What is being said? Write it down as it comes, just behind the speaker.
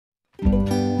Dearest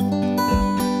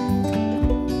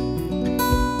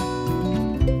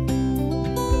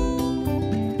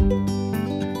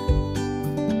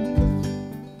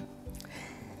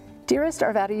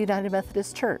Arvada United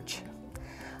Methodist Church,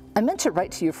 I meant to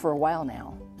write to you for a while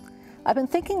now. I've been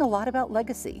thinking a lot about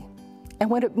legacy and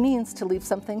what it means to leave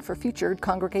something for future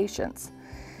congregations.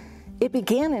 It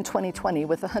began in 2020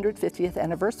 with the 150th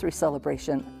anniversary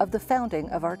celebration of the founding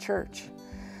of our church.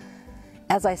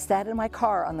 As I sat in my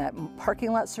car on that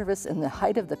parking lot service in the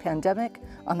height of the pandemic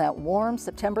on that warm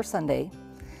September Sunday,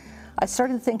 I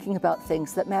started thinking about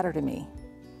things that matter to me,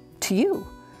 to you,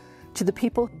 to the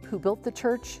people who built the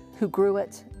church, who grew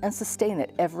it, and sustain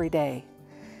it every day.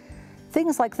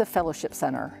 Things like the Fellowship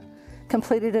Center,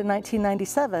 completed in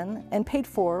 1997 and paid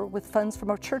for with funds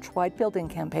from a church-wide building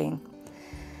campaign.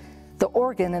 The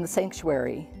organ in the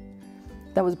sanctuary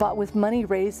that was bought with money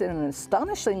raised in an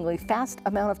astonishingly fast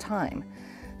amount of time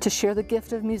to share the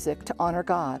gift of music to honor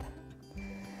God.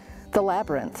 The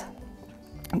labyrinth,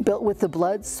 built with the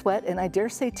blood, sweat, and I dare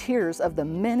say tears of the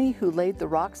many who laid the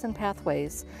rocks and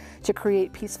pathways to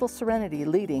create peaceful serenity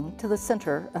leading to the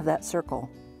center of that circle.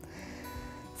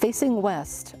 Facing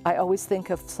west, I always think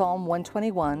of Psalm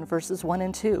 121, verses 1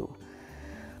 and 2.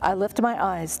 I lift my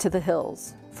eyes to the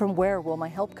hills. From where will my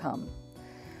help come?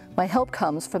 My help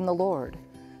comes from the Lord,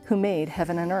 who made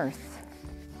heaven and earth.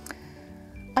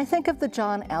 I think of the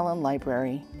John Allen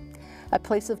Library, a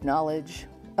place of knowledge,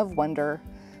 of wonder,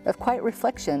 of quiet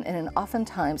reflection in an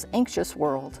oftentimes anxious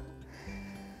world.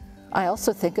 I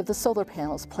also think of the solar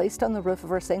panels placed on the roof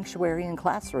of our sanctuary and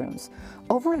classrooms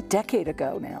over a decade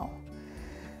ago now.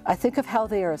 I think of how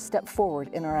they are a step forward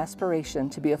in our aspiration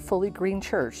to be a fully green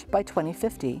church by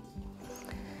 2050.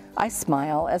 I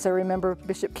smile as I remember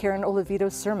Bishop Karen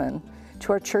Olivito's sermon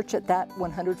to our church at that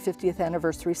 150th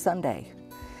anniversary Sunday.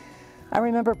 I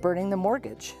remember burning the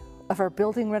mortgage of our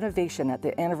building renovation at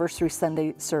the anniversary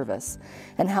Sunday service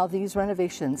and how these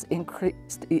renovations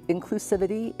increased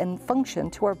inclusivity and function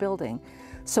to our building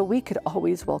so we could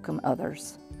always welcome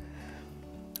others.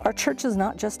 Our church is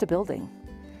not just a building.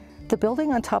 The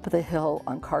building on top of the hill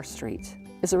on Carr Street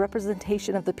is a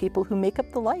representation of the people who make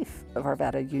up the life of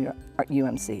Arvada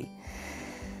UMC.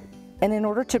 And in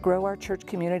order to grow our church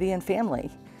community and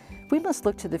family, we must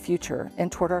look to the future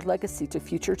and toward our legacy to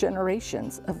future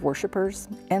generations of worshipers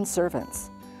and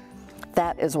servants.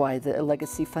 That is why the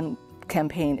Legacy Fund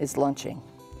campaign is launching.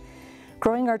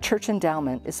 Growing our church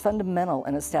endowment is fundamental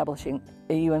in establishing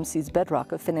AUMC's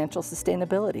bedrock of financial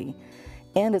sustainability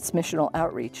and its missional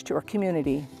outreach to our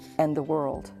community and the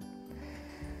world.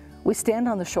 We stand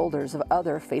on the shoulders of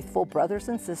other faithful brothers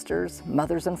and sisters,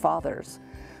 mothers and fathers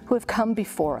who have come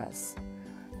before us.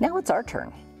 Now it's our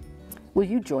turn. Will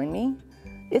you join me?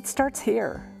 It starts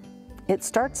here. It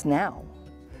starts now.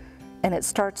 And it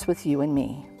starts with you and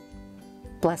me.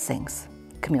 Blessings,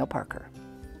 Camille Parker.